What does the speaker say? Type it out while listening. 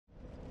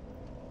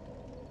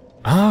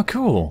Ah,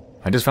 cool.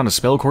 I just found a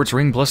spell quartz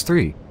ring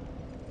 +3.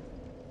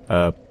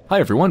 Hi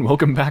everyone,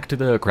 welcome back to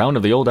the Crown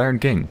of the Old Iron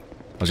King.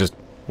 I was just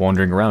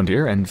wandering around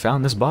here and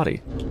found this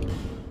body.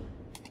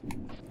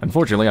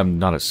 Unfortunately, I'm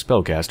not a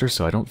spellcaster,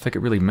 so I don't think it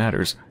really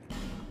matters.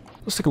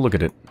 Let's take a look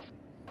at it.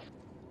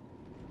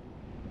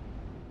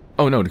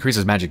 Oh no,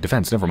 decreases magic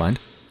defense, never mind.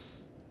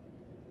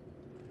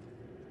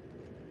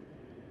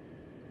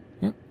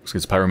 Yep, looks like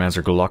it's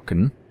Pyromancer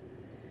Glocken,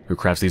 who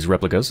crafts these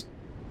replicas.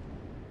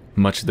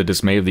 Much to the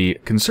dismay of the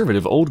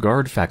conservative Old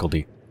Guard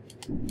faculty.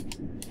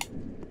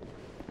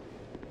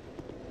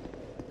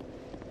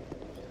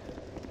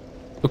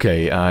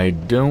 Okay, I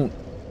don't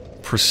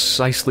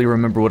precisely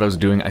remember what I was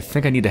doing. I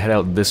think I need to head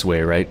out this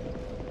way, right?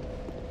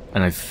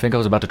 And I think I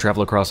was about to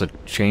travel across a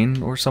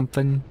chain or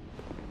something?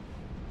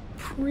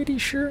 Pretty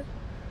sure?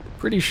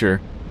 Pretty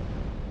sure.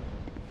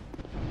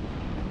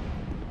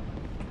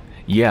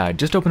 Yeah, I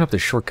just opened up the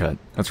shortcut.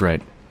 That's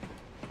right.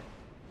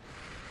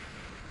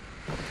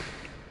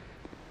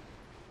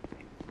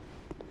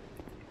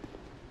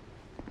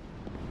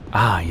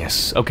 Ah,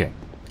 yes. Okay.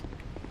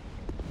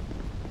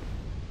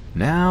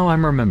 Now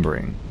I'm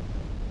remembering.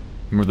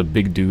 Remember the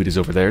big dude is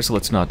over there, so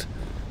let's not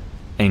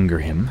anger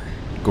him.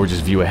 Gorgeous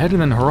view ahead, and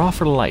then hurrah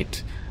for the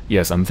light.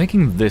 Yes, I'm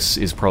thinking this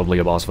is probably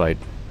a boss fight.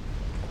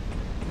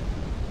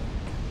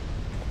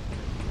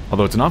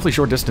 Although it's an awfully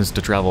short distance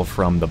to travel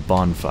from the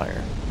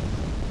bonfire.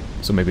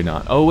 So maybe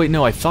not. Oh wait,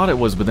 no, I thought it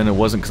was, but then it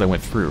wasn't because I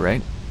went through,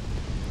 right?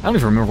 I don't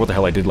even remember what the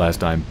hell I did last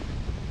time.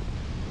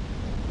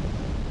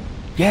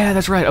 Yeah,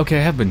 that's right. Okay,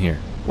 I have been here.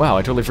 Wow,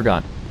 I totally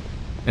forgot.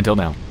 Until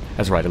now.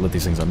 That's right, I lit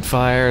these things on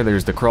fire.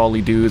 There's the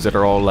crawly dudes that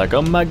are all like,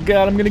 oh my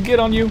god, I'm gonna get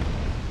on you.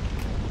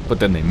 But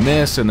then they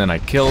miss, and then I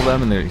kill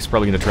them, and he's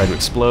probably gonna try to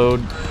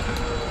explode.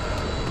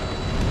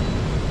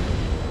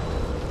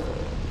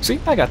 See,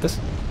 I got this.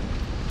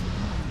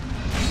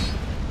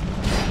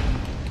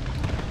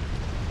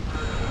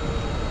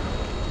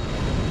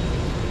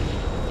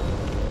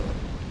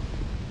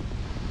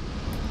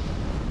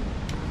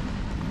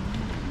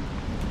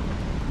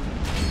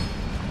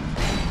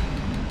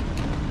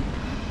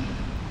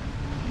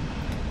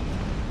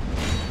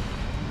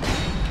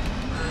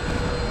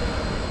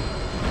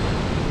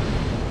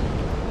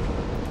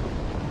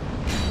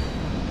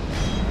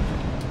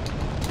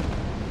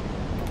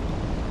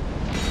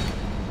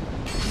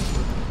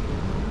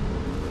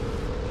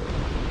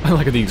 I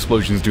like how the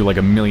explosions do like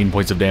 1,000,000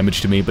 points of damage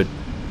to me, but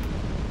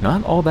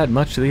not all that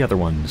much to the other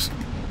ones.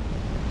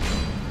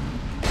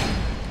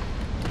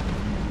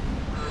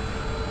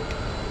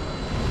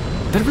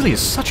 That really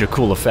is such a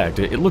cool effect.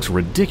 It looks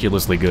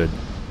ridiculously good.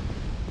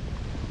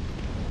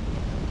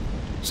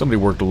 Somebody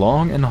worked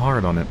long and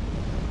hard on it.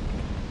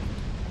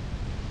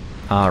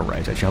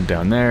 Alright, I jumped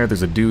down there.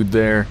 There's a dude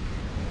there.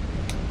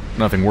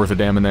 Nothing worth a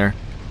damn in there.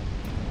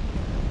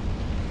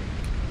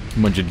 A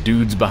bunch of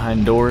dudes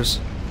behind doors.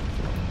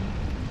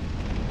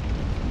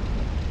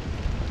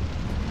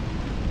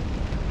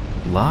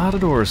 Lot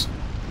of doors.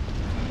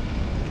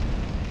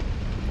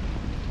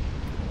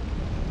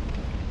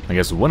 I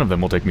guess one of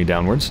them will take me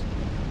downwards.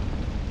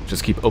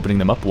 Just keep opening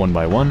them up one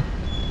by one.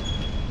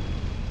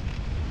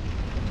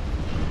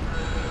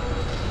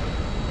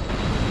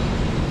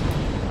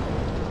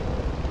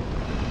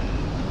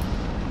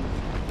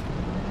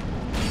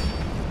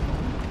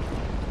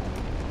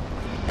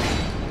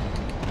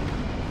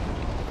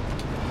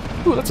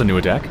 Ooh, that's a new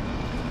attack.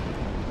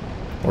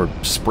 Or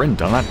sprint,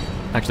 I'm not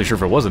actually sure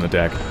if it was an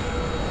attack.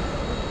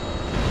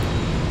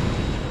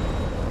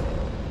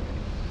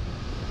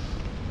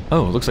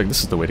 Oh, looks like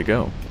this is the way to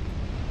go.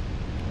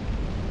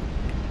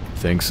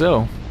 Think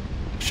so.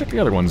 Check the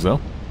other ones,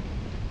 though.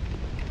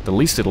 The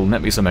least it'll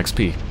net me some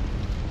XP.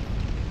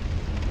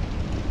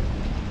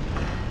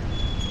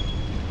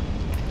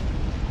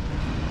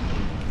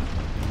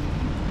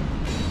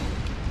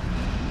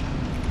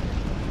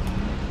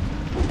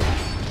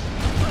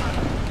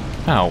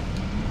 Ow.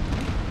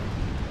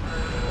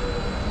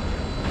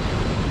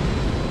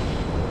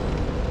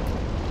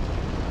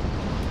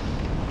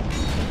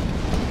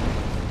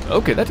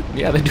 Okay,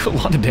 yeah, they do a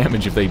lot of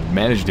damage if they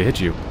manage to hit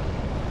you.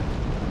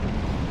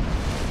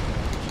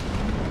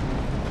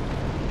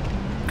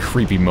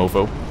 Creepy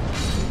mofo.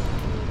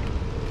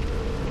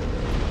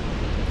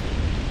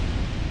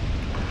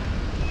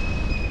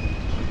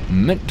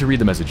 Meant to read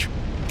the message.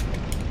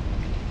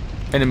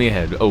 Enemy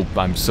ahead. Oh,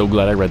 I'm so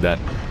glad I read that.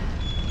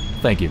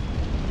 Thank you.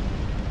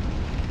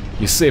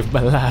 You saved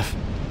my life.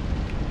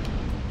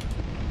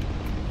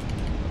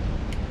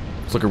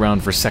 Let's look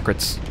around for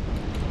secrets.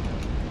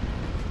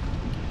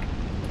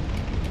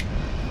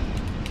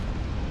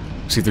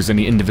 See if there's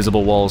any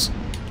indivisible walls.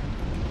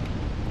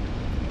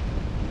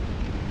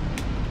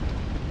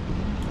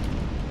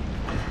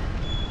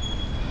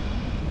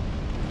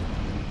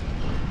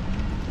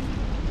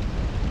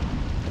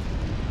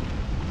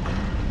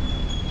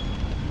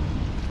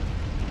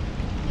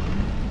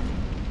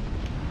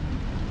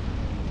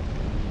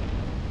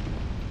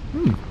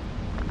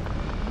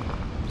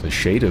 It's a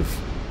shade of...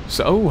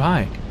 So, oh,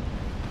 hi.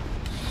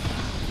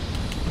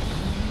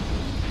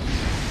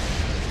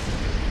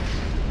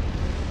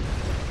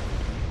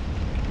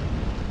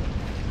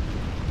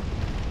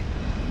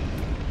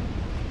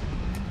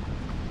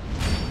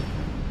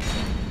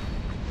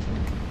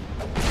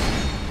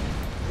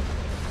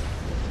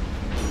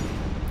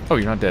 Oh,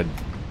 you're not dead.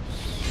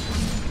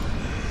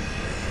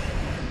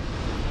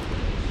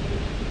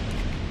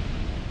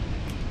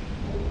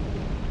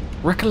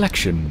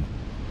 Recollection.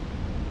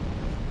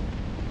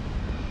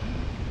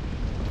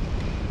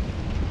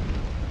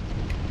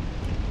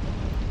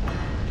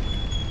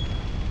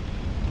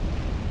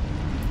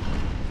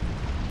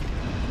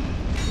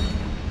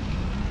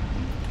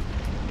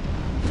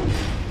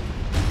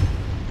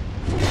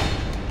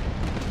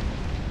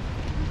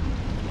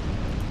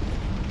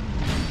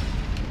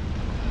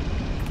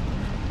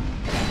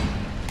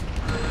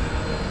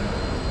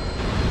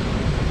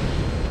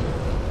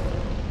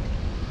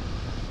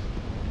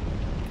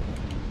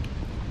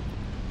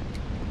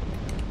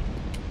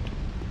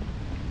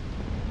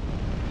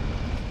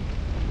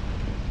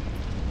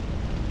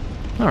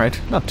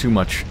 Alright, not too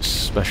much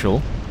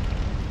special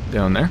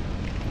down there.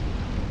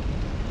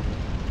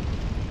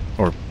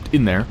 Or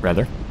in there,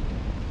 rather.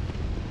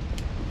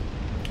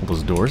 All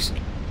those doors.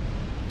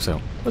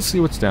 So, let's see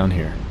what's down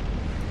here.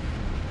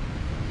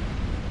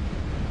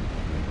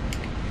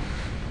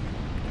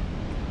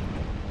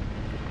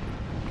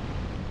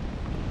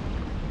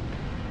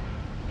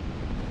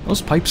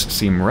 Those pipes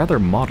seem rather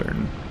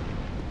modern.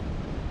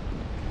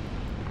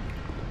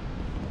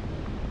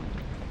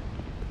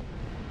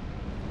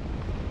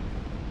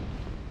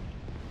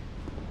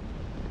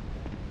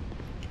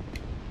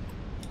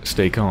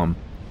 Stay calm.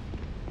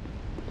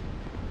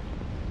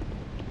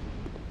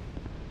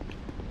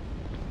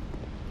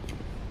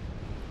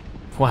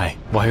 Why?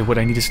 Why would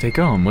I need to stay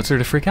calm? What's there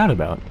to freak out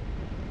about?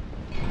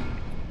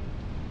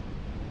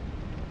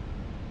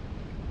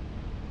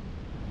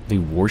 They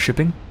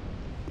worshipping?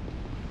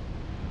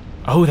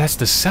 Oh, that's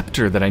the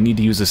scepter that I need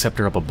to use the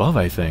scepter up above,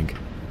 I think.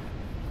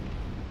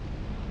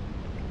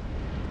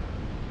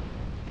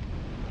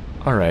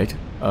 Alright,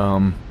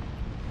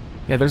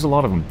 yeah, there's a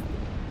lot of them.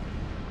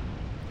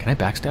 Can I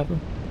backstab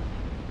them?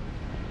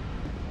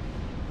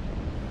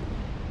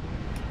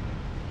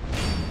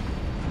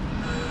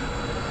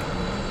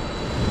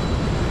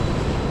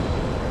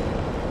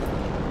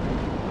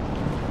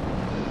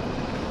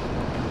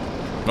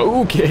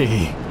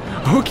 Okay.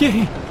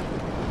 Okay.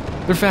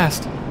 They're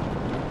fast.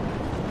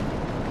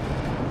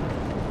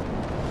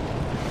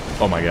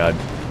 Oh my god.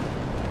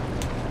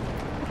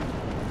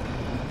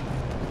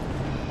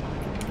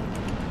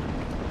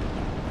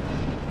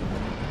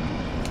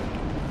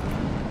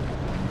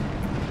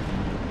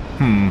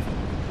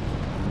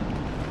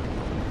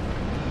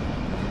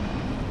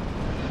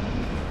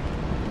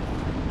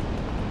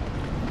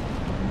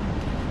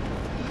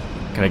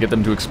 Can I get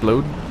them to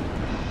explode?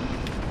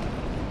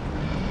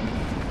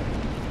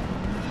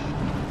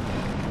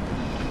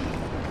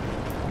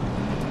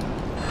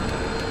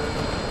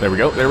 There we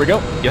go, there we go.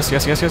 Yes,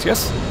 yes, yes, yes,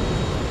 yes.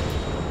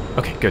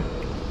 Okay, good.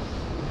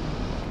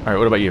 Alright,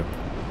 what about you?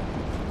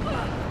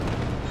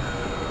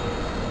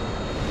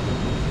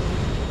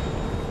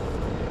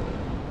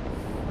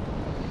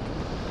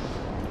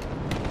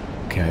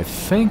 Okay, I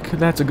think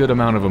that's a good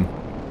amount of them.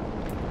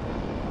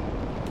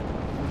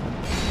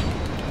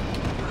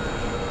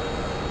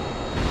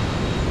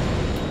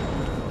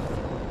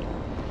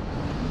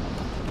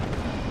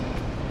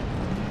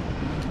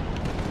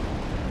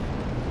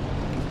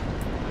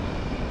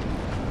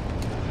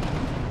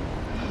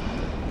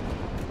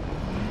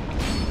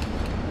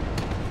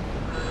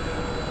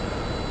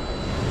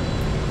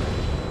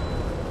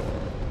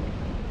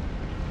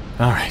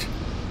 Alright.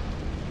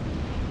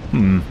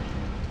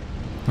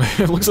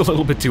 It looks a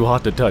little bit too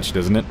hot to touch,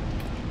 doesn't it?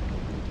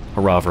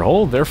 Hurrah for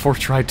hole, therefore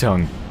try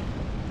tongue.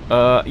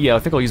 Yeah, I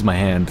think I'll use my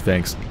hand,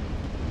 thanks.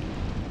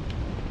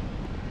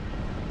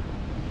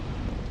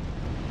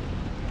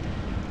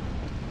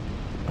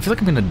 I feel like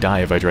I'm gonna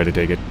die if I try to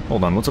take it.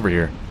 Hold on, what's over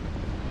here?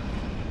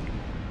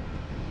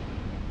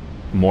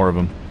 More of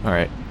them.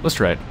 Alright, let's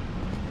try it.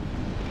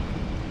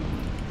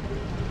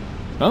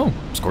 Oh,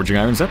 Scorching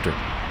Iron Scepter.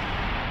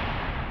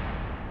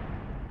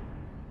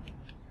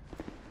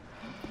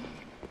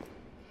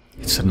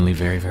 It's suddenly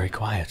very, very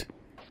quiet.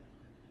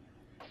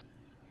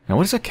 Now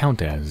what does that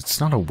count as? It's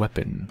not a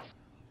weapon.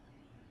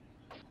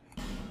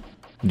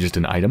 Just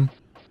an item?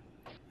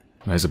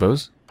 I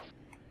suppose?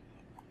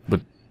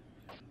 But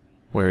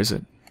where is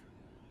it?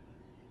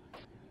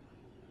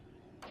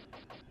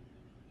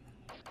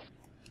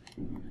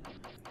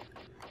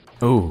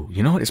 Oh,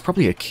 you know what? It's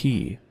probably a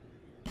key.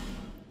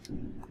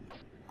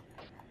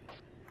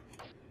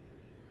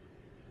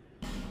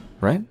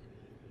 Right?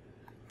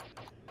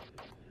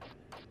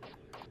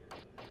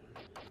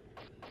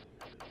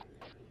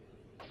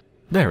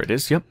 There it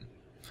is, yep.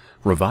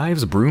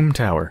 Revives Broom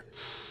Tower.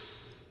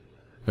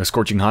 A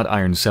scorching hot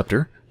iron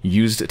scepter,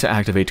 used to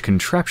activate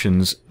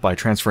contraptions by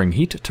transferring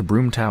heat to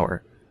Broom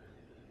Tower.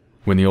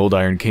 When the old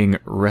Iron King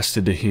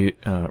wrested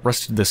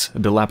this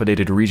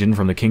dilapidated region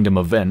from the Kingdom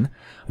of Ven,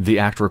 the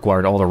act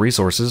required all the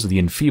resources the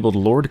enfeebled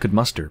lord could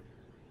muster.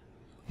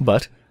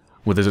 But,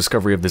 with the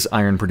discovery of this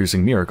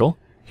iron-producing miracle,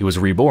 he was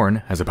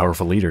reborn as a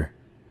powerful leader.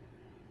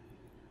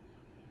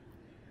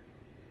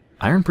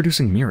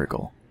 Iron-producing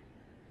miracle.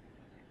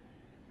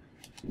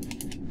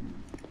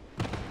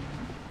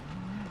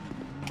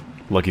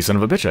 Lucky son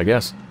of a bitch, I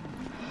guess.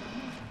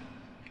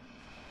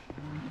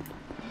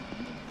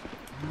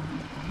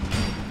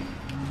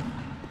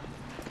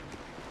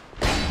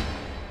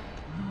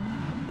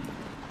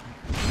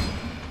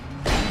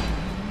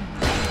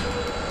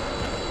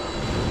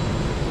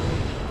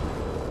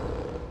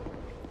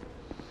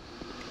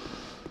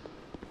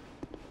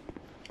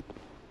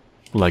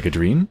 Like a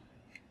dream?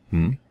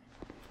 Hmm.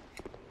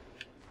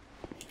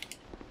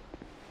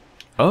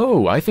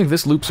 Oh, I think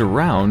this loops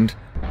around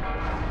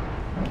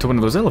to one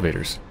of those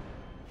elevators.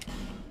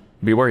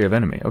 Be wary of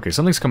enemy. Okay,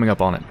 something's coming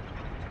up on it.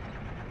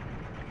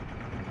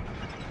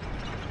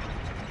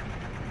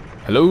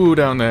 Hello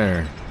down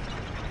there.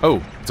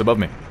 Oh, it's above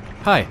me.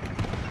 Hi.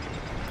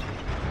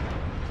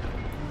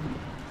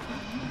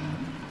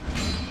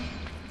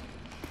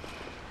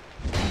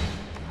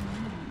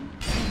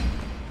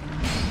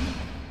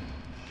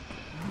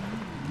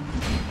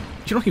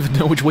 You don't even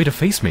know which way to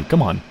face me.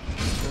 Come on.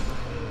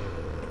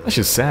 That's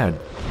just sad.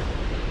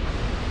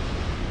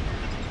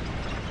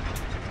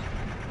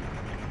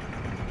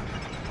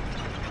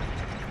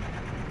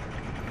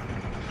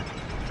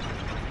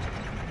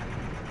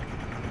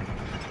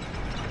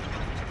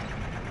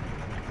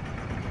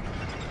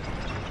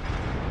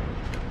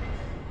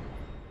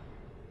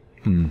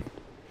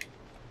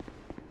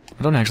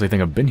 I don't actually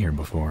think I've been here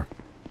before.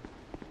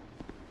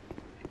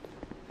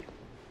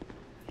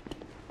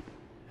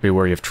 Be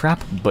wary of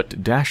trap,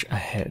 but dash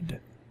ahead.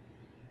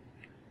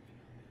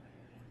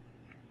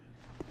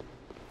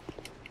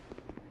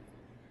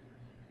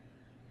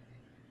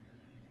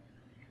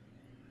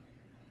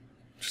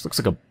 Just looks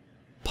like a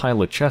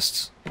pile of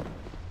chests.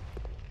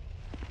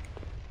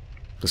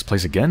 This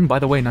place again? By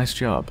the way, nice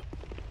job.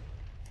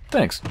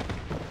 Thanks.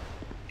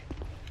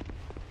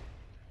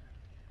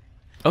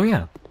 Oh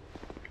yeah.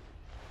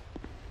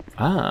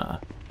 Ah.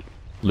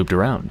 Looped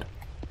around.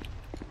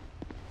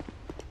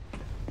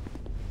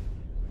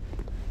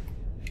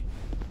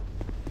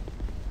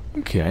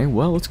 Okay,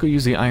 well, let's go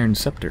use the iron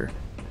scepter.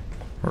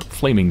 Or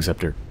flaming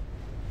scepter.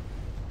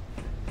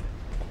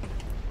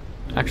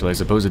 Actually, I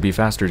suppose it'd be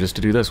faster just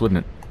to do this,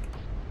 wouldn't it?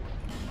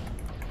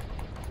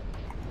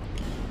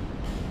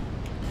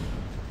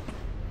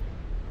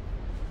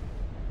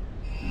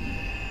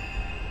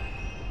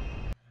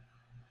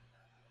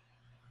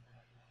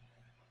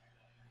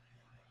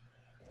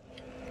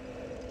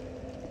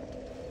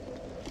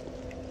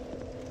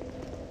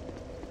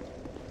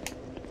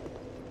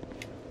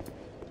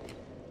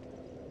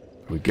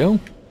 Here we go.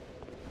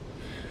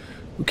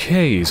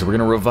 Okay, so we're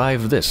gonna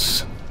revive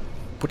this.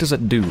 What does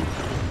that do?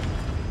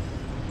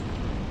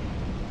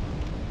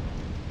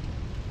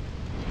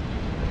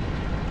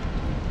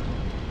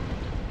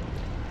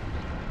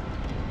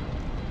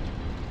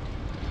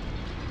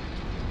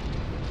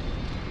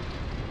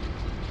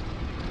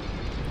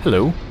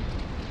 Hello.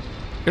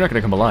 You're not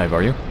gonna come alive,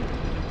 are you?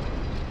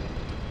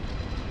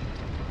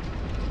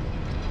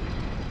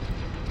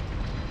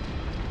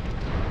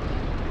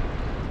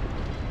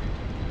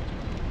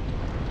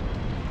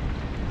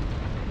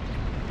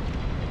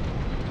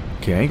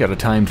 Okay, got a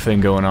timed thing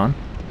going on.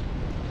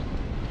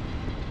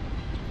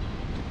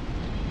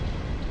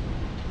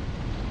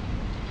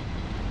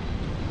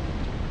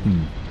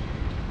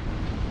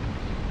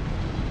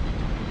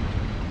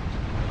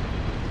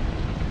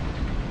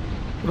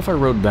 What if I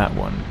rode that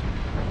one?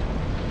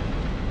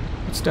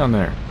 What's down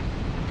there?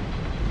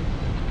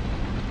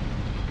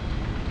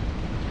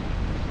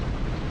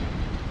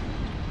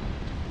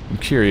 I'm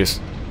curious.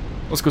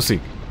 Let's go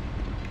see.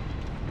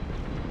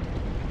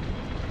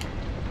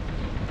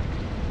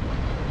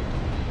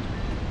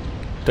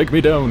 Take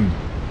me down.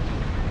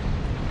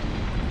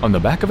 On the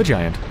back of a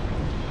giant.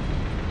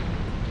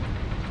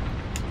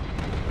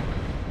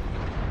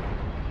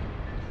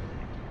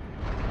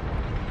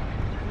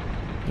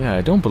 Yeah,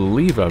 I don't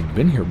believe I've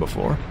been here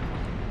before.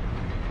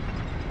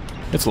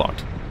 It's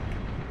locked.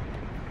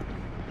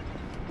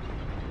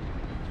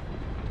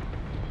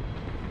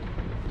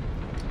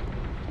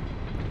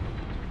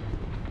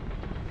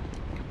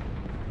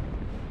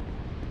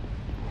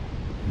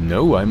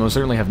 No, I most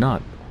certainly have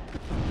not.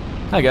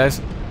 Hi,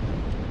 guys.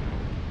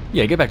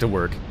 Yeah, get back to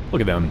work.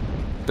 Look at them.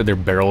 Did their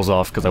barrels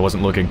off because I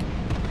wasn't looking.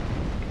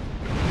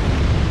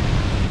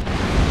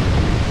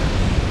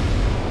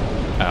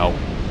 Ow.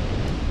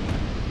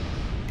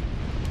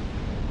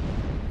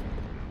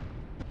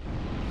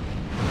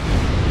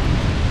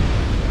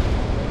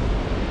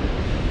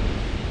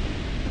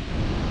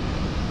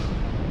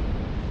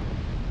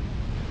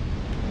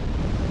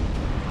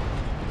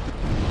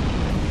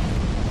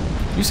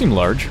 You seem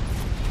large.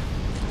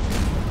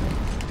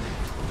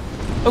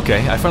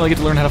 Okay, I finally get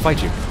to learn how to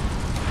fight you.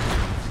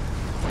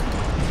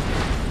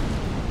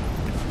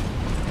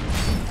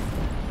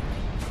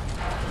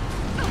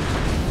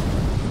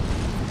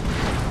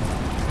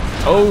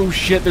 Oh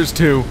shit, there's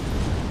two.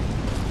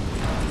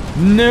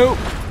 Nope.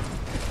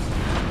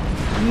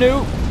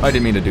 Nope. I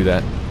didn't mean to do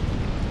that.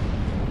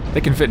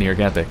 They can fit in here,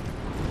 can't they?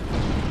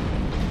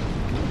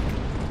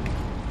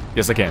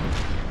 Yes, I can.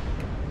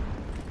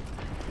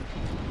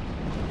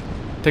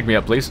 Take me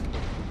up, please.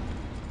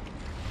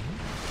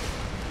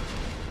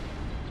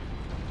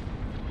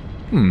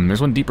 There's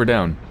one deeper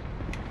down.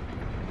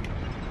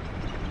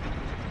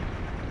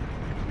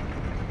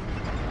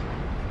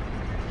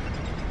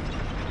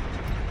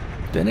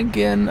 Then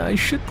again, I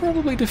should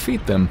probably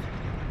defeat them.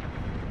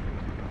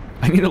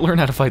 I need to learn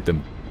how to fight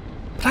them.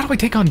 But how do I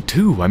take on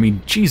two? I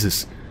mean,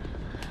 Jesus.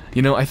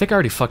 You know, I think I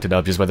already fucked it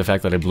up just by the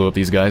fact that I blew up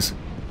these guys.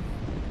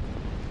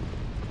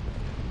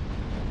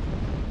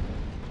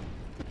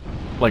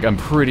 Like, I'm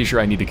pretty sure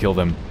I need to kill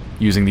them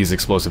using these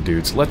explosive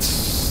dudes.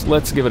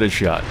 Let's give it a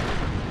shot.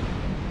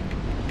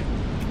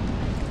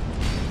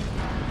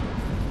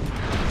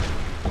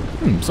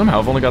 Somehow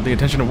I've only got the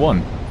attention of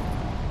one.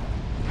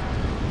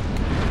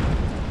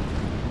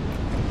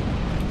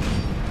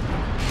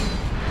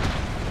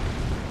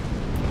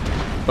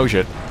 Oh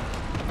shit.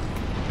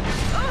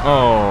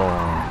 Oh.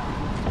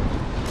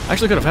 I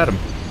actually could have had him.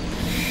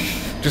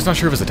 Just not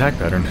sure of his attack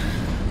pattern.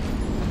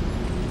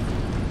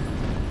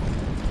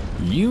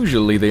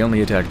 Usually they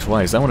only attack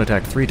twice. That one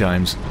attacked 3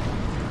 times.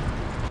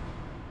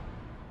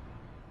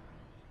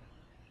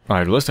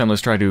 Alright, well, this time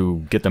let's try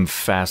to get them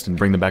fast and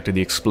bring them back to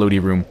the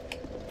explodey room.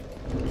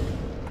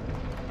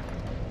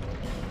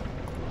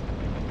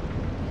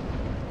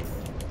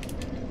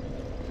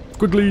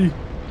 Quickly!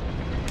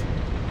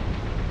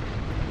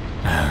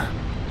 I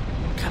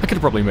could have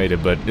probably made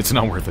it, but it's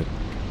not worth it.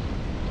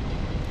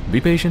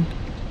 Be patient.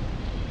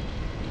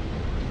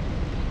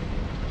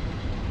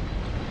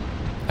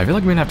 I feel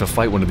like we're gonna have to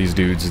fight one of these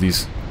dudes,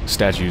 these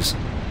statues,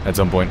 at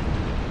some point.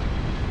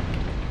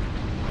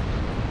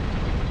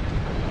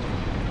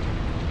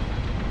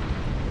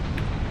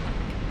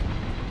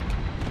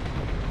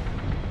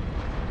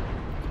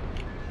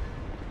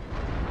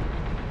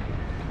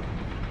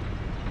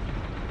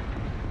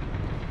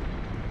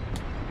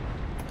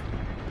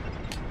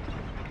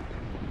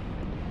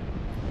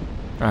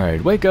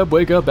 Alright, wake up,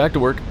 back to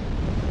work.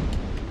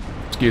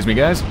 Excuse me,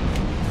 guys.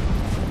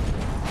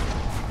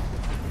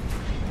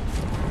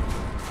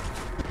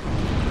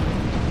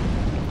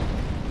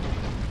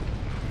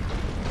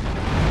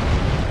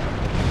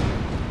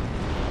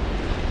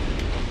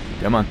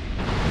 Come on.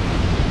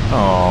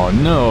 Oh,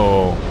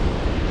 no.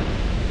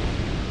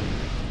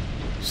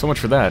 So much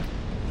for that.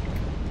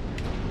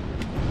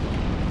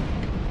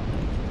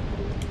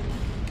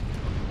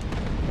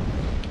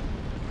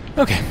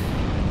 Okay.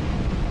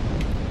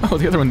 Oh,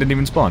 the other one didn't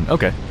even spawn.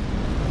 Okay.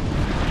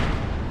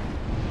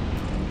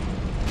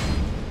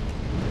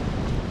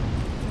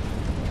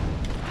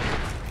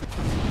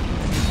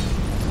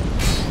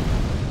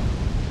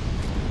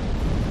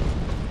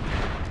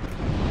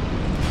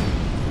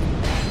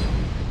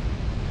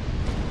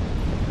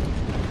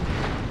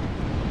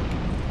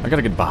 I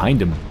gotta get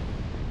behind him.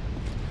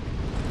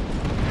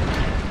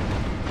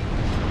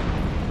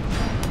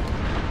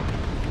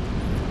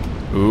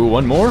 Ooh,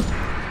 one more?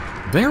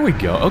 There we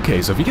go.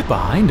 Okay, so if you get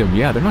behind them,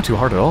 yeah, they're not too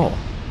hard at all.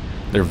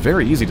 They're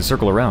very easy to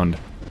circle around.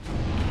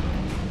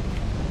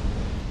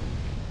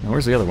 Now,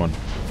 where's the other one?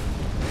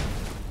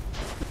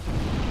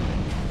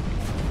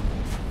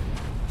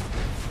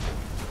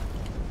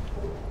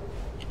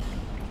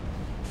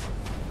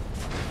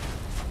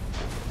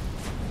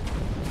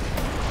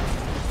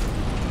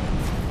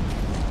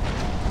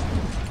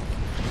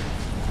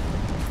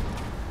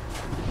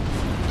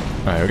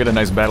 Alright, we got a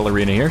nice battle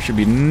arena here. Should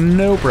be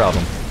no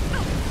problem.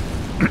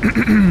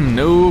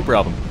 No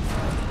problem.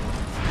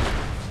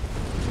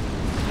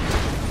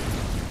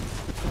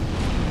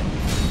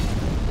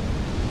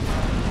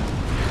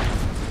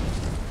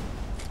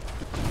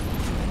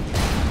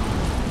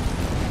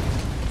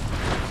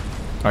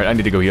 Alright, I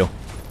need to go heal.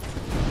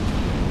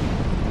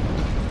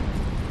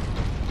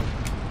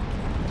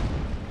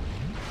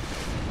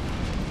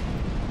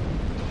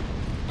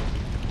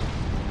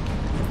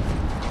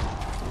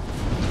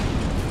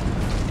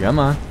 Come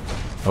on.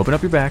 Open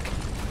up your back.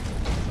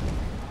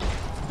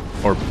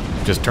 Or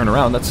just turn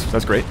around,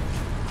 that's great.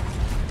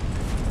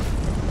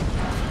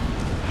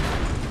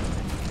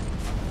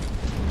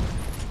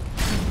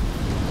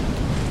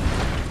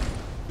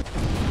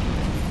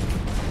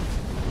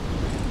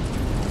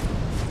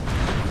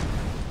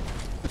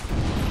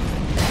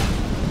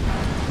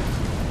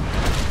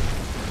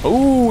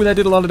 Oh, that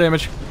did a lot of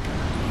damage.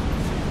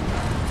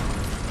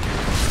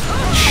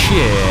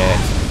 Shit.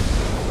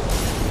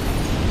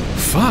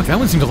 Fuck, that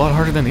one seemed a lot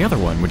harder than the other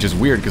one, which is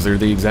weird because they're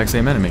the exact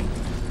same enemy.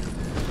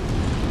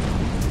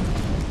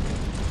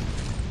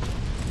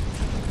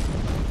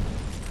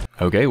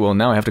 Okay, well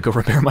now I have to go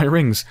repair my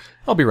rings.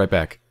 I'll be right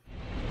back.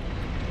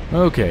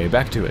 Okay,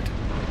 back to it.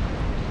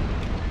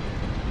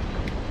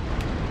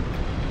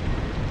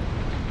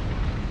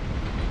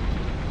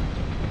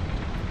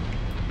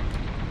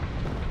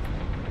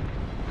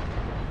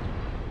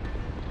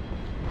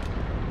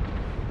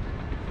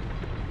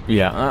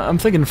 Yeah, I'm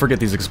thinking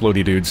forget these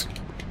explodey dudes.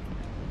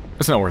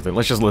 It's not worth it.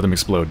 Let's just let them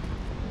explode.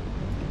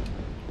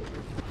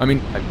 I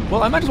mean,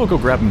 well, I might as well go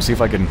grab them, see if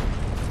I can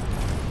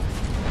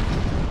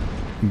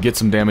get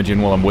some damage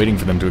in while I'm waiting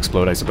for them to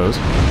explode, I suppose.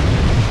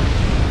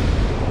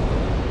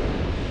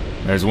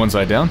 There's one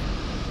side down.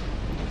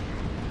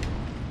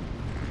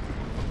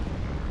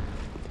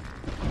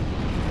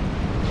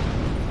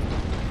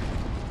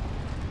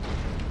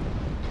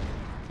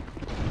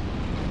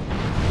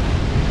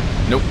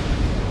 Nope.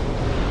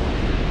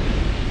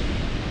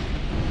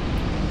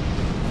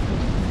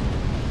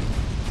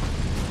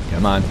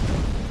 Come on.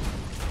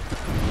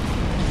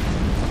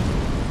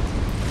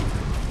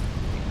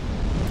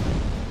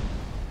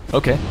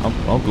 Okay,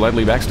 I'll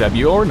gladly backstab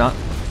you or not.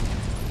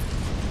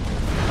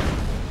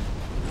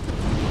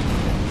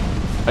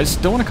 I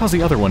just don't want to cause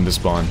the other one to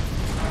spawn.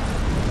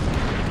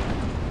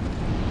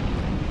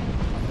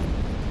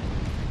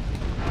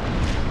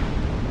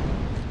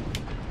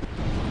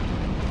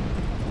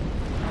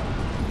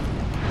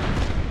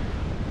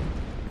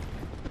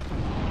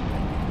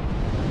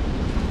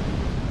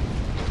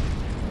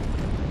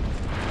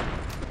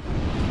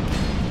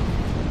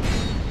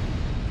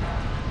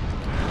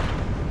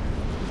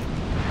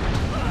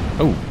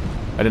 Oh,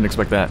 I didn't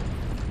expect that.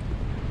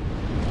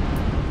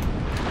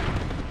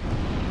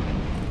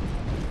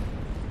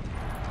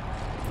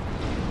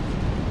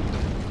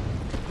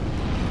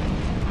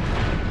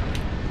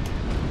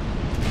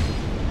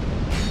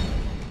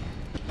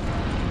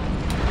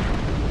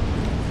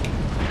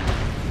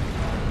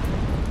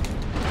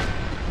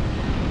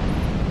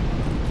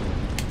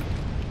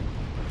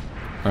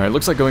 Alright,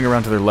 looks like going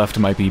around to their left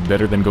might be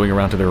better than going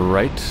around to their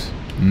right.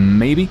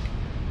 Maybe?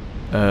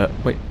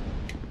 Wait.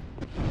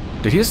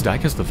 Did he just die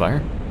because of the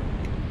fire?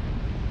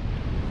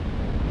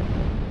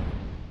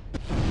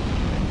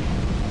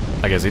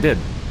 I guess he did.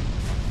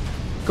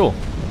 Cool.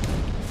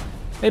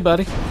 Hey,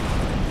 buddy.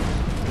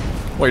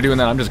 While you're doing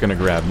that, I'm just gonna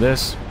grab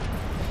this.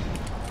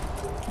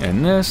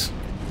 And this.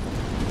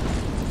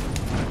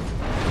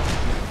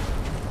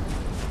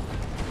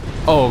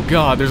 Oh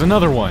god, there's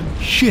another one!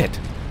 Shit!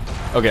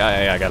 Okay,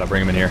 I gotta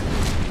bring him in here.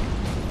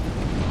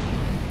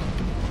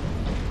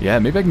 Yeah,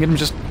 maybe I can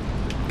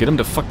get them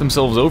to fuck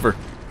themselves over.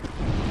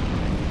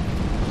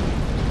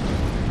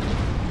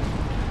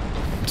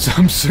 So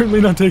I'm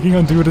certainly not taking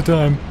on 2 at a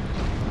time.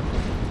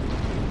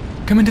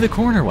 Come into the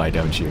corner, why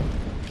don't you?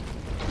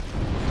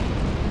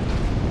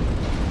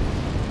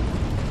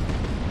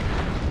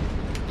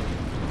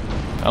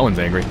 That one's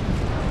angry.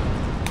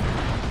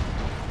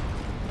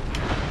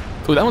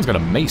 Oh, that one's got a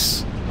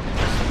mace.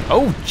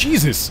 Oh,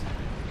 Jesus!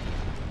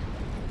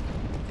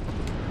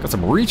 Got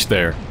some reach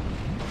there.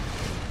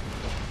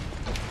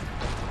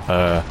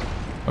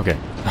 Okay.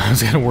 I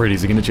was kinda worried,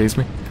 is he gonna chase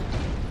me?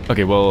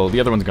 Okay, well, the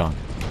other one's gone.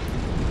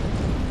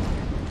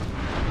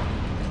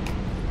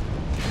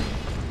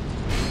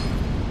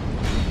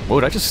 Whoa,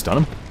 did I just stun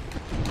him?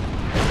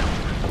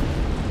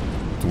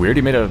 It's weird,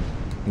 he made a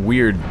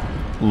weird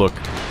look.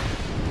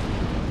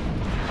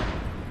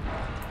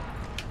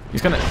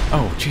 He's kinda...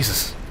 Oh,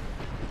 Jesus.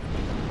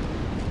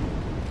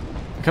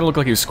 It kinda looked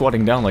like he was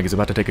squatting down like he's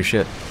about to take a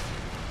shit.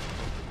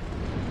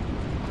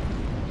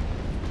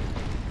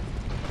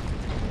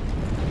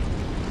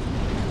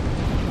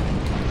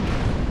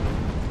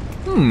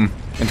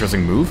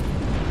 Interesting move.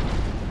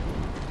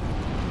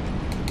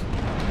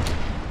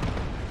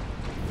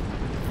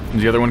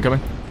 Is the other one coming?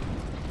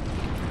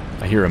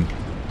 I hear him.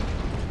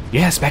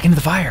 Yes, back into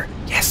the fire.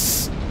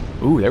 Yes.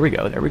 Ooh, there we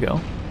go. There we go.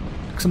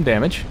 Took some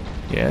damage.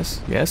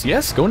 Yes, yes,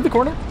 yes. Go into the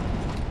corner.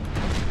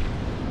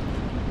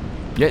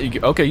 Yeah,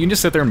 okay, you can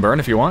just sit there and burn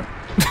if you want.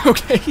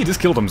 Okay, he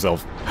just killed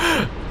himself.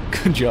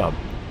 Good job.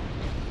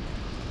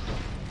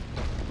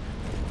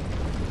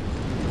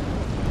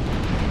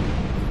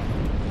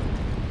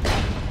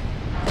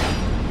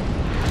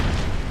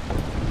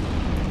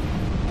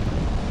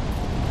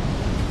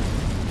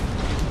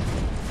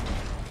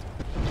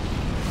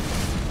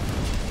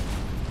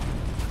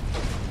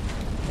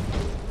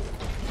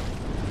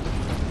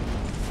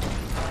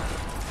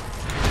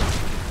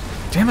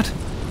 Damn it!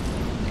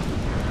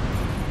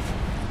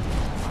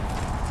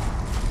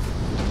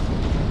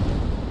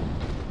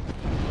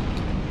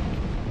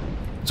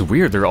 It's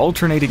weird, they're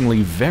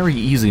alternatingly very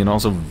easy and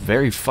also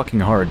very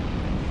fucking hard.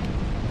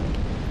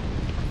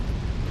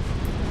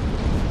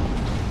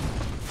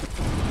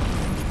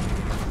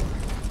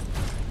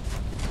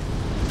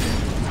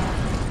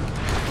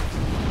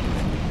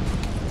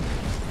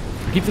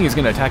 I keep thinking he's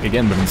gonna attack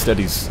again, but instead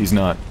he's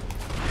not.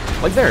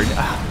 Like there!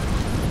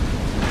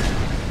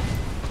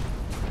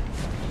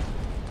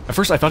 At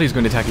first I thought he was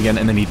going to attack again,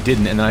 and then he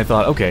didn't, and then I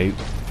thought, okay,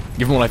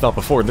 given what I thought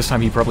before, this time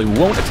he probably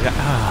won't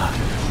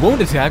attack. Won't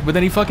attack, but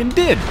then he fucking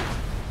did!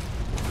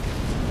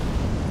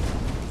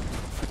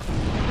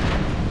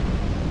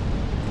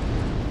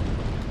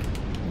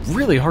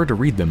 Really hard to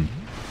read them.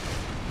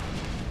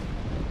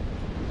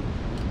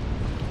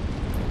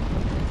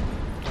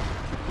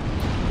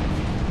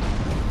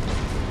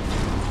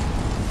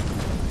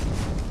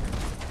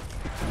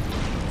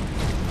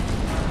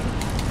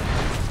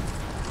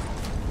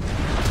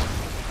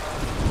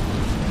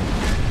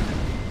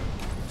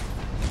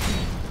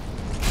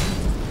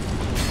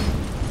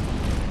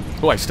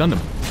 Oh, I stunned him.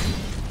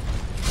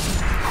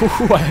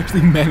 Ooh, I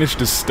actually managed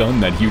to stun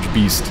that huge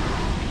beast.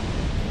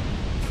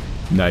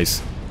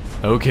 Nice.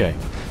 Okay.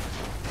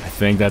 I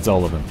think that's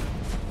all of them.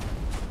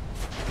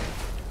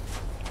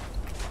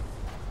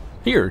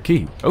 Here,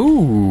 key.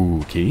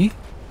 Ooh, key.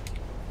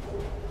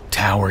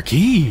 Tower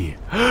key.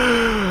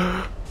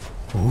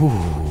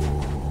 Ooh.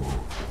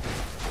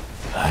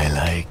 I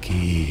like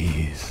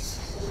keys.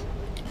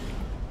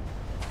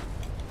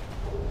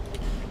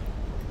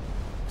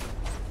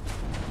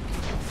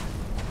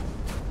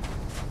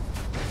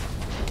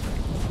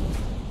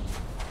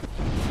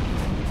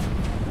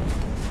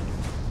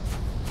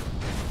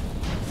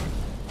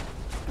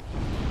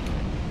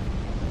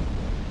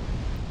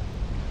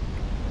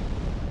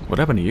 What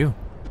happened to you?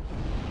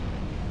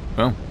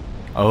 Oh.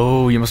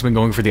 Oh, you must have been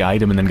going for the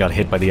item and then got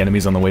hit by the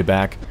enemies on the way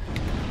back.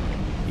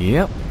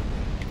 Yep.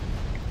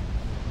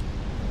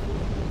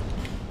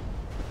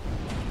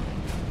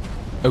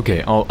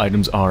 Okay, all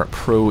items are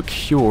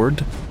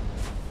procured.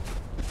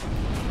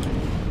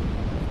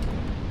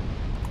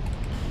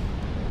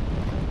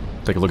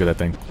 Take a look at that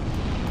thing.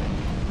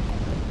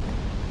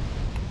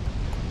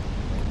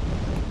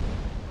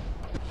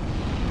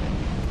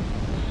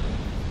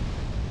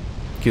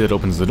 Key that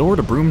opens the door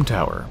to Broom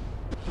Tower.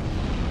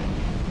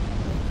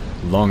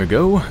 Long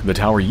ago, the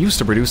tower used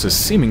to produce a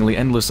seemingly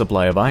endless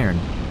supply of iron.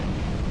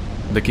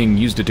 The king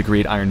used it to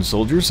create iron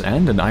soldiers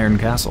and an iron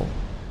castle.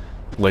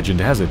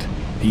 Legend has it,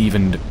 he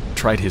even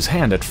tried his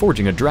hand at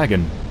forging a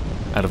dragon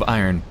out of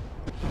iron.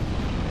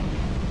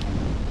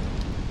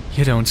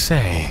 You don't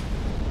say.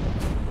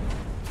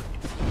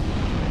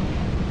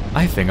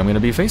 I think I'm going to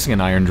be facing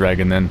an iron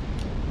dragon then.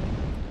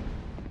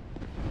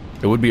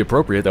 It would be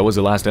appropriate, that was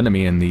the last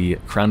enemy in the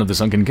Crown of the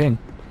Sunken King.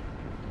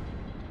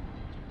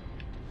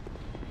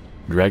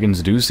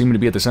 Dragons do seem to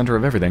be at the center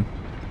of everything.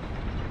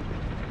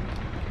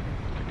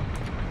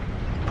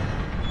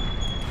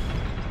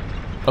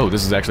 Oh,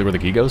 this is actually where the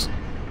key goes?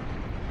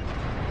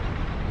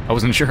 I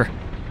wasn't sure,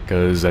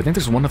 because I think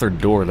there's one other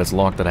door that's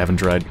locked that I haven't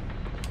tried.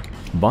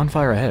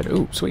 Bonfire ahead.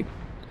 Ooh, sweet.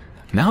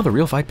 Now the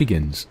real fight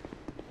begins.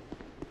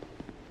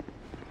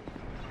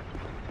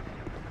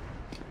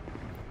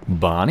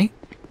 Bonnie?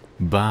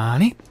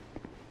 Bonnie?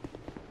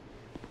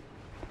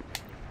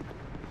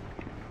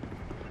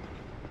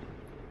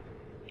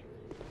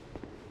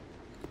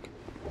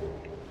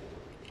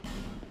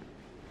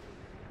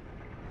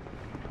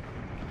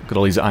 Look at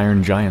all these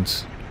iron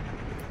giants.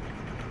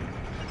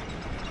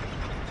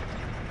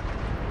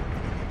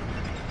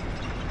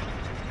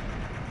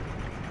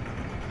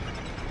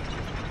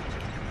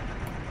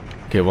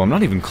 Okay, well, I'm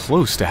not even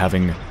close to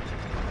having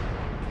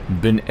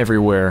been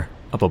everywhere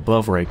up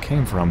above where I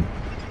came from.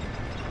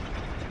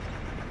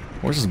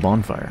 Where's this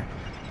bonfire?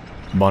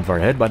 Bonfire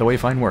head, by the way,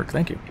 fine work,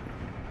 thank you.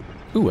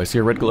 Ooh, I see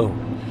a red glow.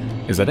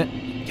 Is that it?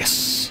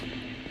 Yes!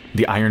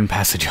 The iron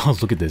passage. Oh,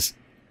 look at this.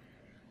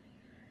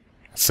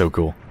 So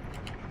cool.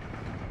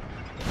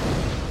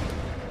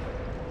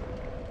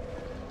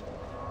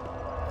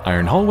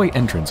 Iron hallway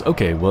entrance.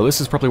 Okay, well,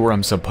 this is probably where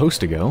I'm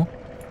supposed to go.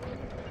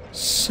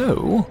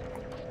 So...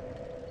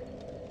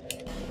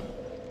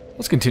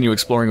 let's continue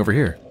exploring over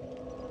here.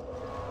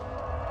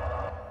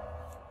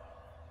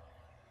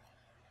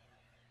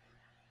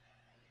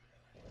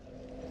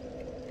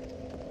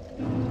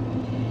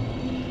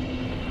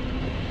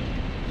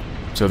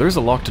 So there's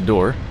a locked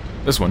door.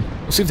 This one.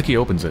 We'll see if the key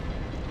opens it.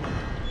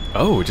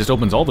 Oh, it just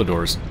opens all the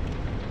doors.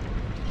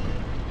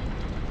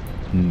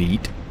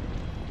 Neat.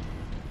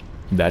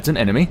 That's an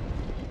enemy.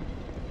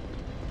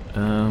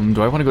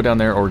 Do I want to go down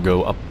there or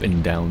go up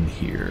and down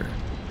here?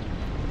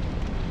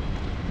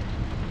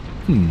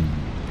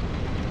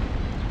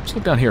 Let's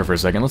look down here for a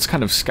second. Let's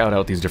kind of scout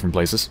out these different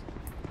places.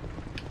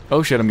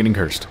 Oh shit, I'm getting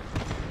cursed.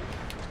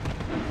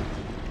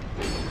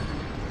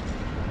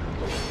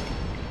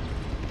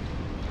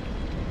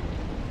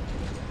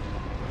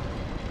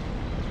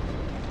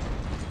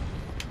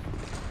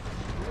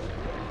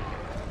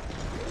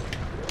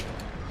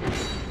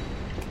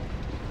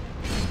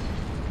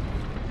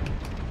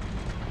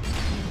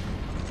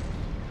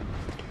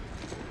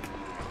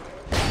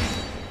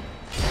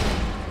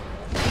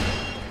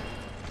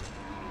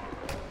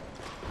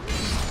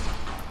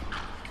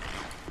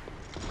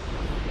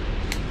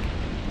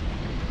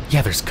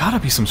 Yeah, there's gotta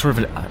be some sort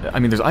of I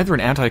mean, there's either an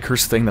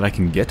anti-curse thing that I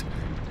can get,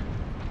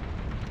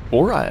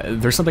 or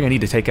there's something I need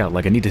to take out.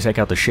 Like, I need to take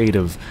out the Shade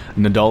of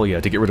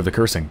Nadalia to get rid of the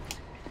cursing.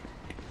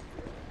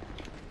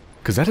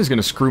 Because that is going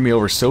to screw me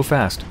over so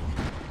fast.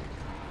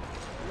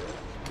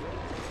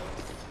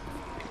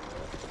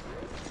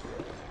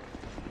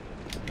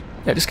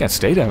 Yeah, I just can't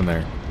stay down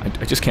there.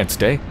 I just can't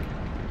stay.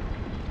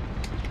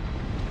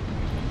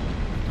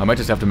 I might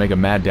just have to make a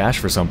mad dash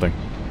for something.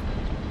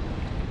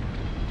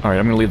 Alright,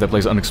 I'm going to leave that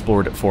place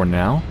unexplored for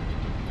now.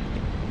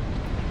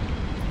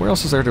 Where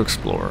else is there to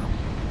explore?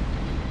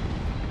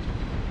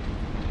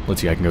 Let's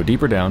see, I can go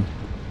deeper down.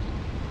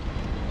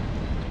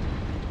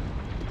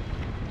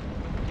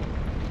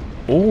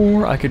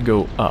 Or I could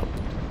go up.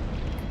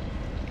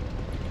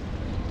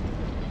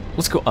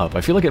 Let's go up.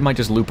 I feel like it might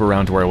just loop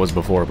around to where I was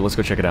before, but let's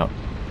go check it out.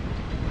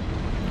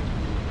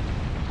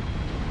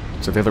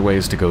 So the other way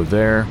is to go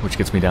there, which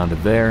gets me down to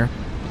there.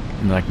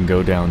 And then I can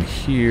go down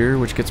here,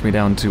 which gets me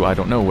down to I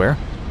don't know where.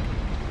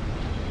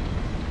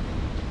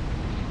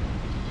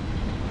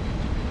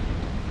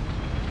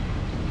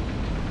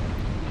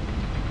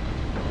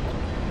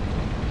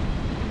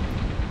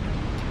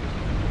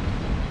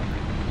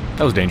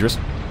 That was dangerous.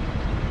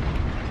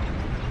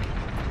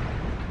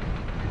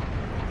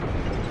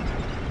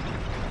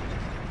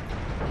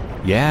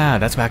 Yeah,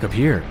 that's back up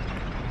here.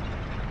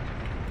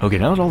 Okay,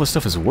 now that all this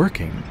stuff is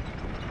working,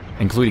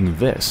 including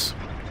this.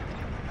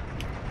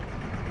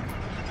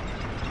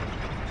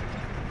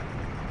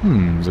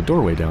 There's a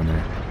doorway down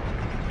there.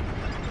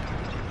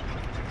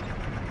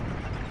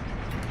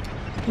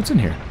 What's in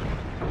here?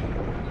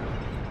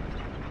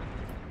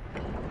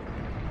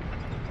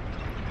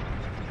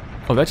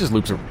 Oh, that just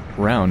loops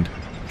around.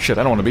 Shit,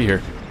 I don't want to be here.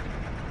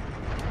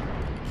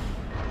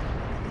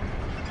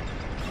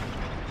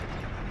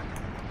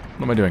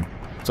 What am I doing?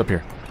 What's up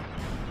here?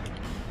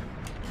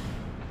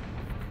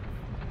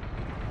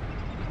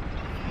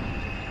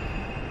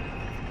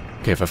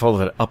 Okay, if I follow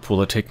that up,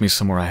 will it take me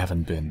somewhere I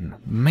haven't been?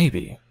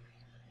 Maybe.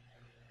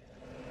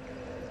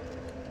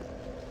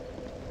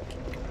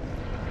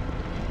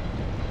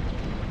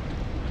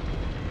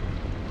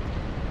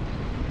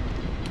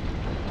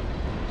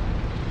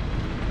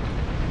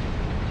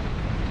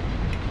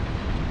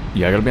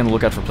 Yeah, I gotta be on the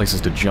lookout for places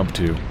to jump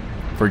to.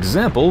 For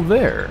example,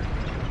 there.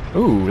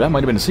 Ooh, that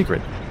might have been a secret.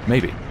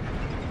 Maybe.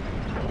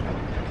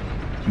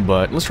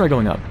 But let's try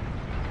going up.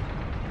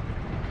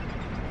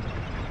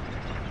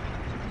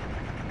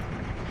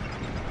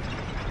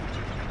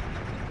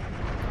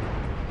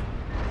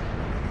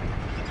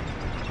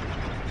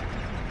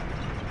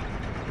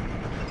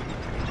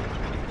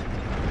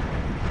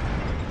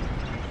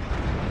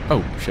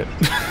 Oh, shit.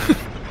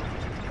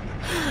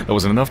 That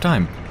wasn't enough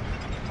time.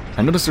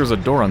 I noticed there was a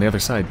door on the other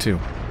side, too.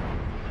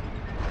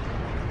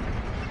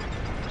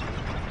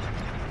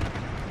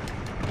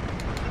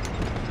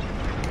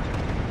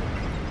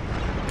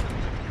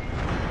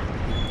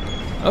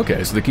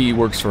 Okay, so the key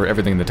works for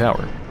everything in the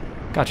tower.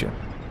 Gotcha.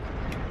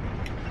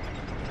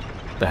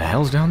 The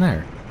hell's down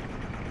there?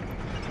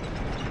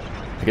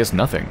 I guess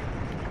nothing.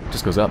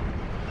 Just goes up.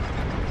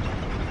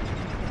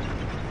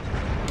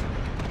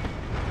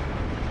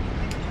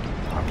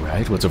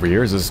 Alright, what's over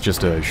here? Is this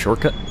just a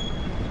shortcut?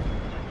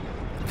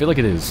 I feel like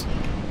it is.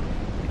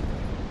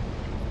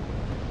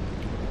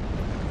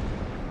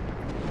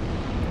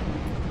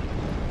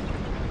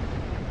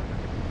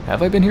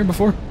 Have I been here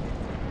before?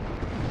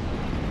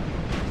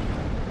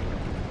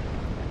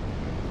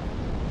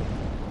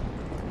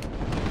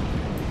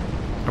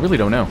 I really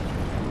don't know.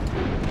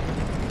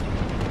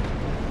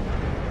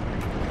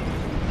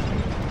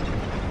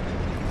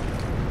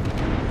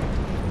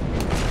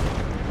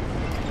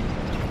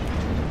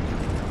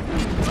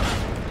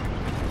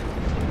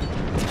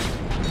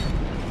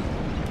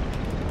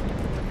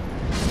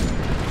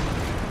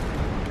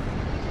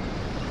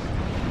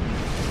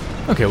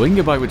 Okay, we can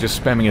get by with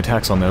just spamming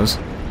attacks on those.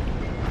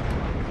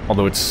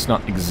 Although it's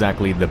not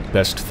exactly the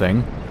best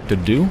thing to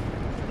do.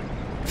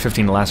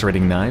 15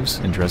 lacerating knives,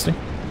 interesting.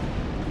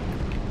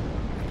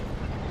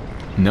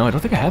 No, I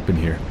don't think I have been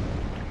here.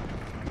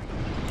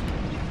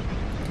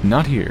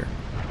 Not here.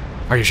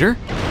 Are you sure?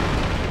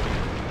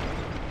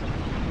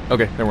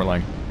 Okay, then we're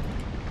lying.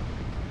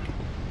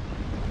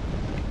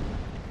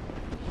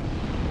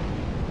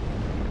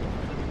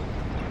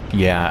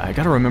 Yeah, I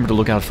gotta remember to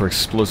look out for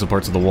explosive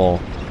parts of the wall.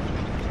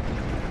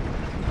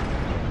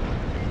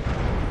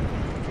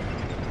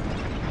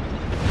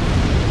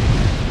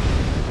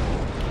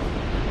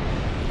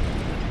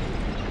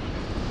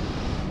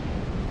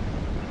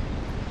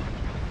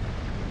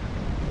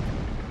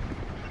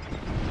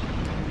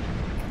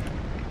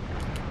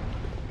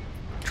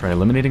 Try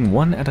eliminating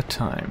one at a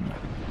time.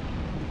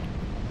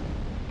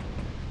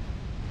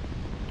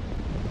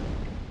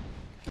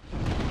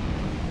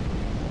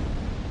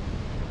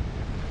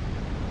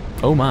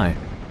 Oh my.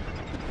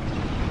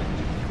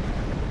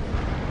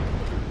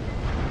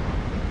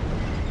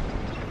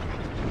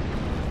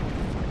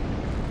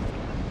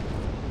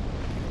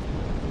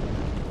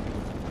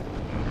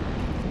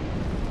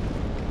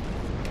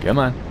 Come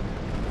on.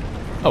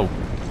 Oh.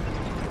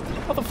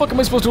 How the fuck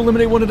am I supposed to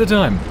eliminate one at a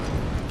time?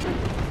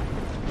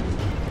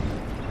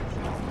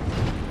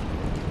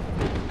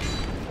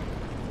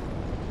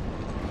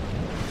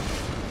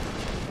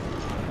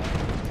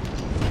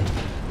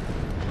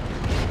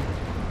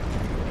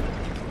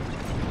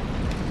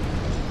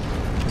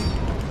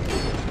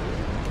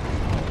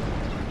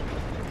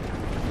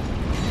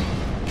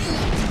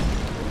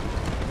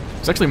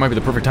 This actually might be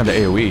the perfect time to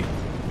AoE.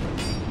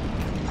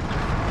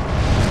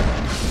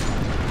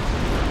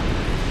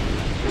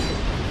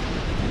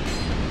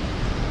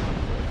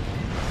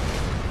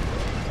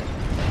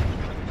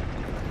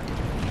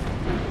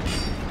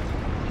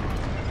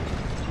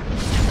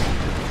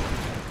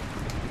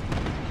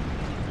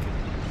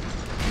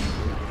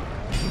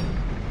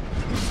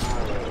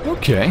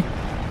 Okay.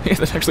 Yeah,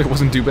 that actually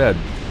wasn't too bad.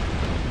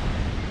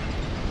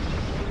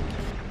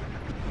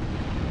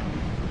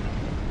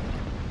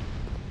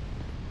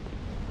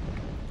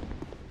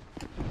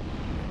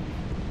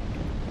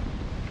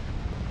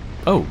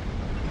 Oh.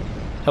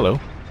 Hello.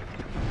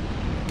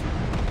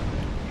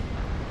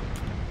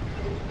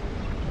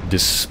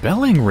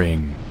 Dispelling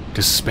ring.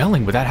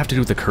 Dispelling, would that have to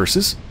do with the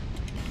curses?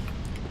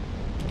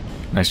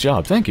 Nice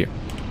job, thank you.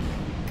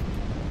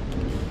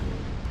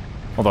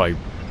 Although I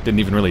didn't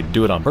even really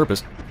do it on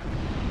purpose.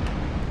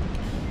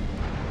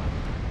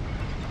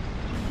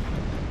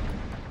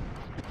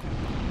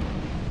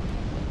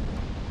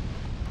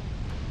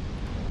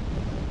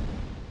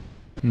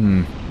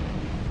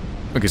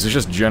 Okay, so it's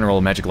just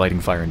general magic lighting,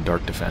 fire, and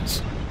dark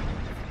defense.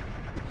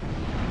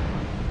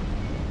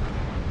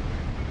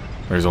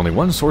 There's only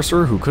one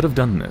sorcerer who could have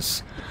done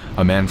this.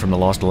 A man from the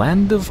lost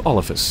land of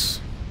Oliphus.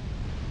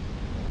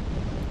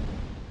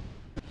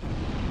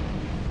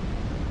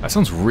 A That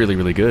sounds really,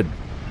 really good.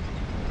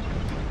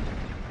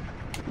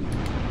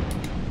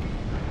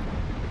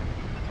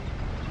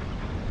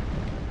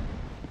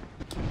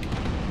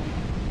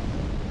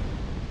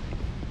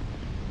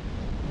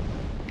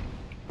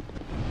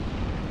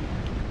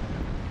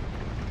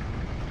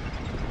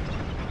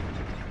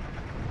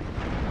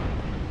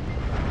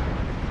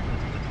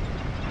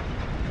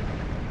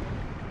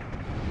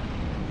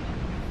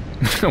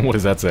 What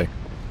does that say?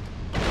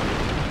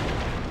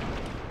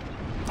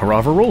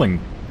 Hurrah for rolling!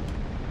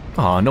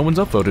 Aw, no one's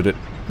upvoted it.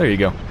 There you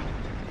go.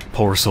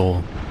 Poor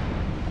soul.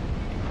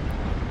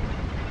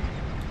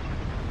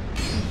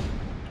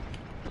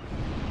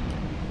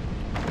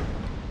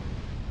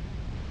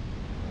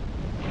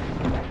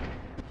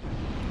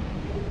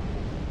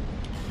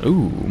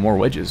 Ooh, more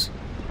wedges.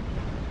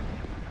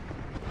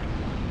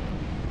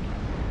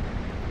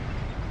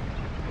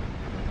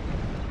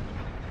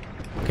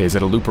 Okay, is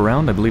that a loop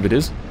around? I believe it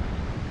is.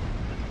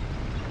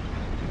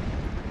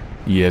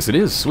 Yes, it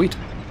is. Sweet.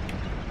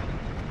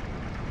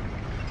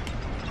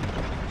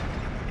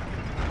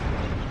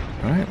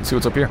 Alright, let's see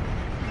what's up here.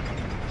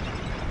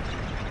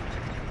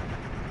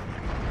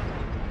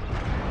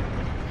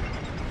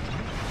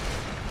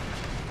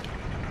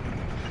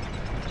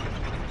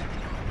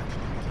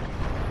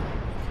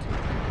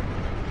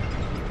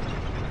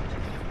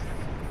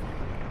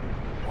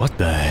 What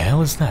the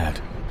hell is that?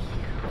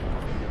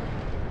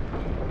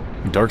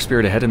 Dark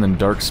spirit ahead and then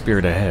dark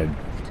spirit ahead.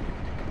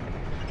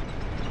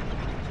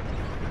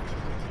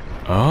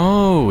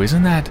 Oh,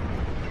 isn't that...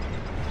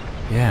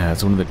 Yeah,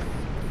 it's one of the...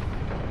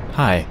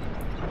 Hi.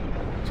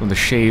 It's one of the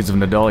shades of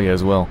Nadalia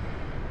as well.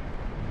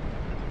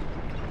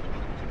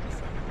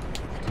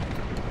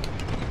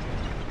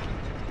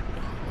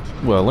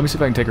 Well, let me see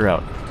if I can take her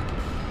out.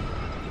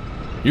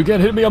 You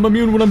can't hit me, I'm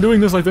immune when I'm doing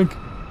this, I think.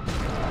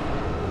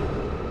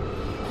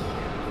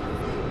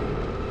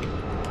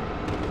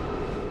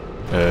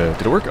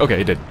 Did it work? Okay,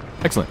 it did.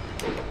 Excellent.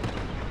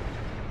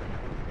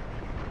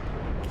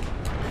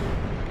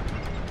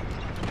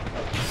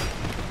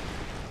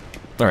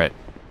 Alright.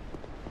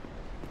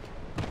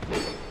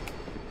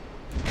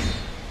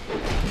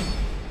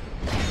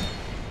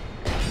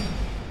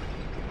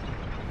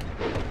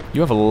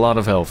 You have a lot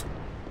of health.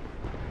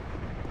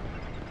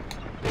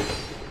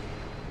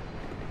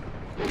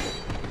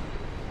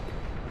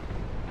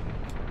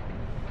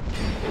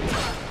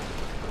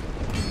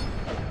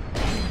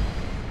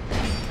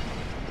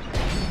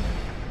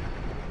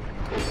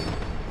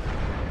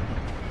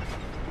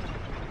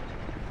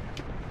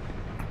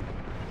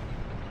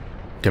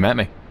 Come at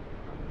me.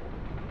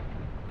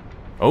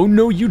 Oh,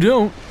 no, you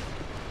don't.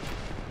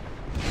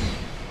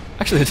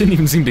 Actually, that didn't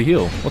even seem to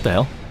heal. What the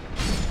hell?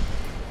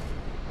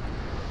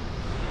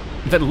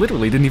 That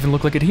literally didn't even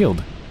look like it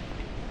healed.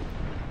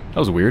 That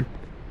was weird.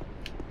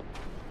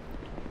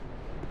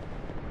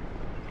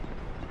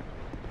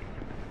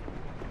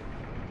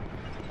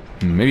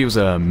 Maybe it was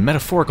a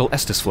metaphorical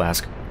Estus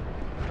flask.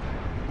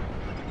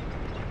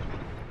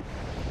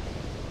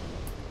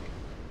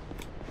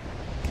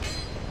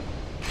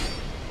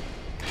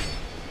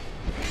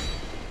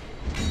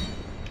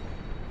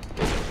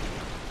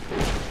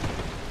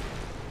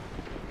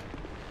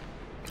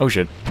 Oh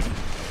shit.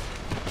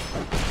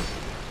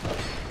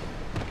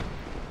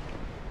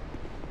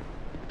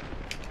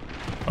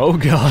 Oh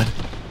god.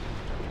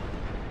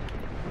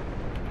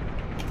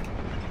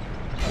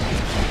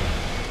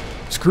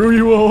 Screw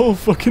you all,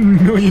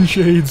 fucking million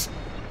shades.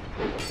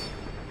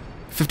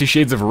 50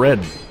 Shades of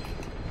Red.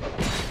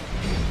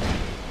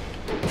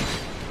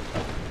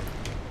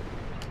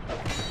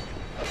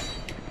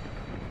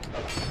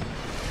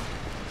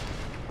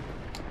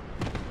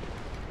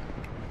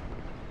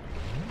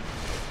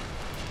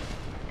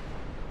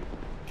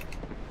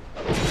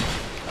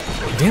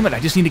 Damn it, I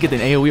just need to get the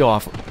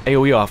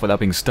AoE off without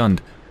being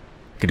stunned.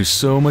 I can do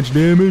so much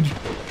damage.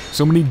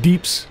 So many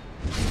deeps.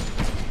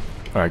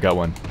 Alright, got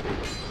one.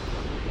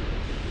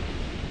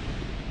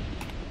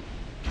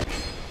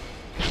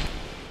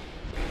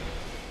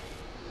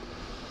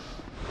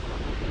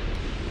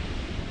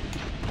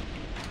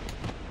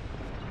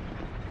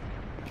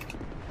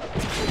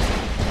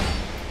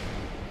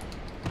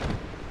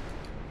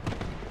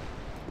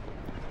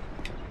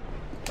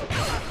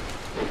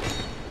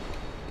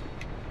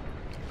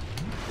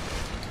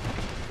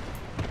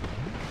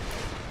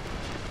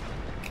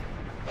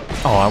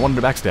 Oh, I wanted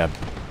to backstab.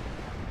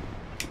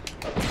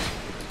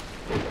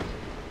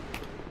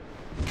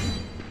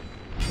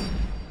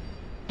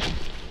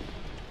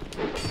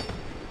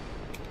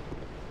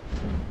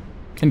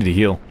 I need to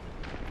heal.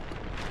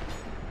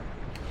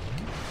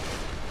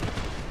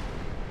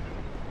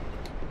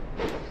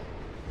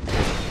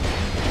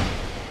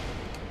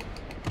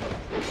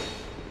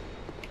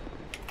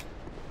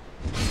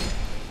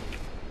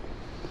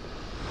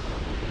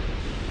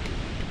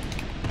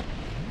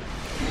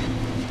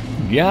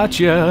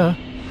 Gotcha!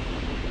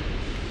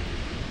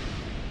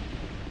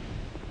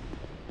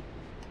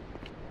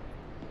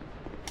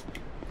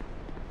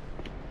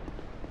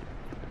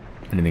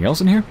 Anything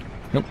else in here?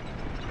 Nope.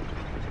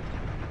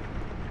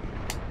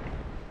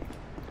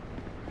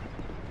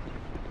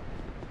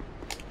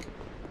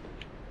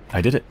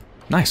 I did it.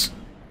 Nice.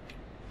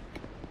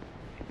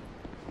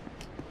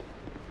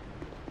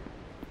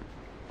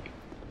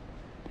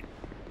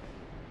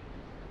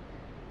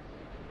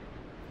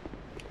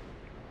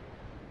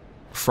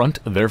 Front,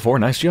 therefore,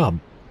 nice job.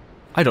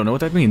 I don't know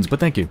what that means, but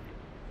thank you.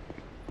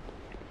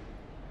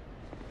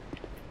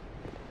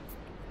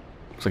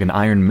 Looks like an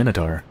iron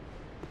minotaur.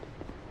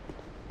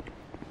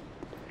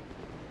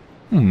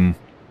 I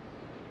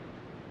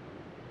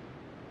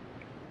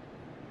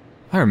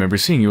remember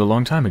seeing you a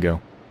long time ago.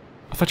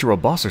 I thought you were a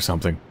boss or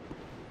something.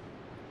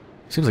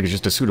 Seems like it's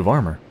just a suit of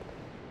armor.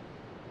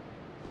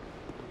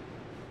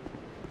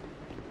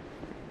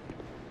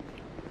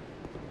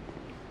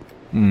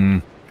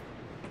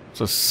 It's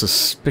a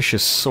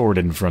suspicious sword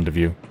in front of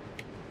you.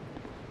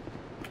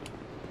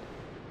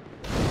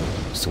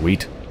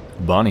 Sweet.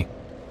 Bonnie.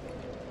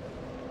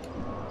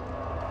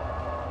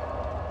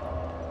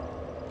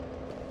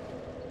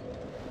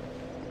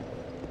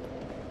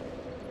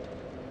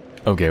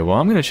 Okay, well,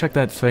 I'm gonna check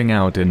that thing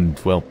out and,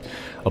 well,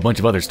 a bunch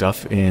of other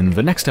stuff in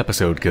the next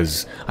episode,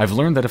 because I've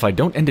learned that if I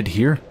don't end it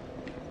here,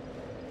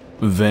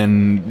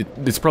 then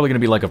it's probably gonna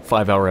be like a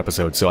 5-hour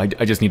episode, so I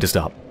just need to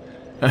stop.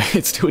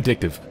 It's too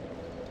addictive.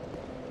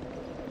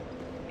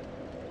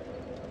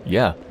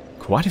 Yeah,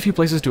 quite a few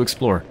places to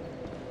explore.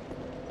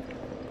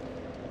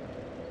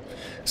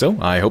 So,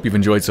 I hope you've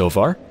enjoyed so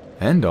far,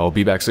 and I'll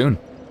be back soon.